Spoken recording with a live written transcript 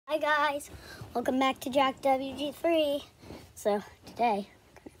Hi guys, welcome back to Jack WG3. So today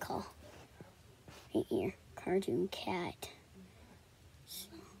I'm gonna call right here Cartoon Cat. So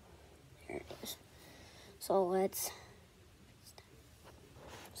there it is. So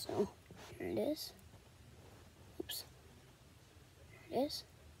here it is. Oops. There it is.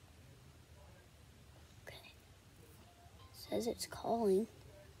 Okay. It says it's calling.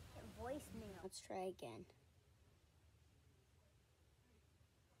 Voicemail. Let's try again.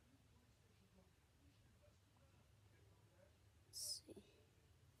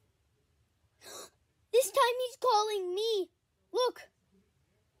 This time he's calling me. Look. He's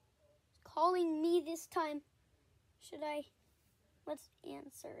calling me this time. Let's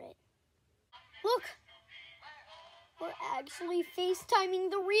answer it. Look. We're actually FaceTiming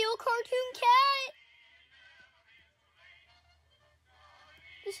the real Cartoon Cat.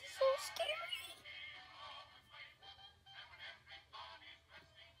 This is so scary.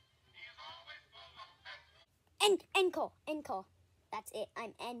 End call. That's it.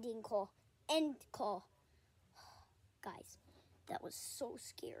 I'm ending call. End call. Guys, that was so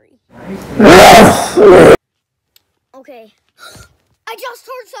scary. Okay. I just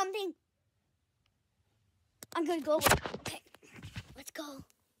heard something. I'm gonna go. Okay. Let's go.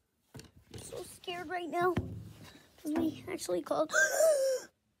 I'm so scared right now. Because we actually called.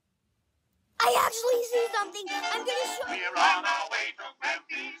 I actually see something. I'm gonna show you. We're on our way to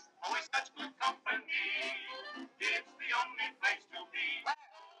Grampy's. Always such good company. It's the only place to be.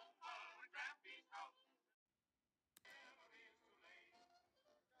 Grampy's house.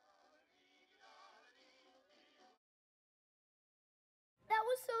 That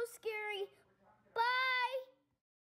was so scary.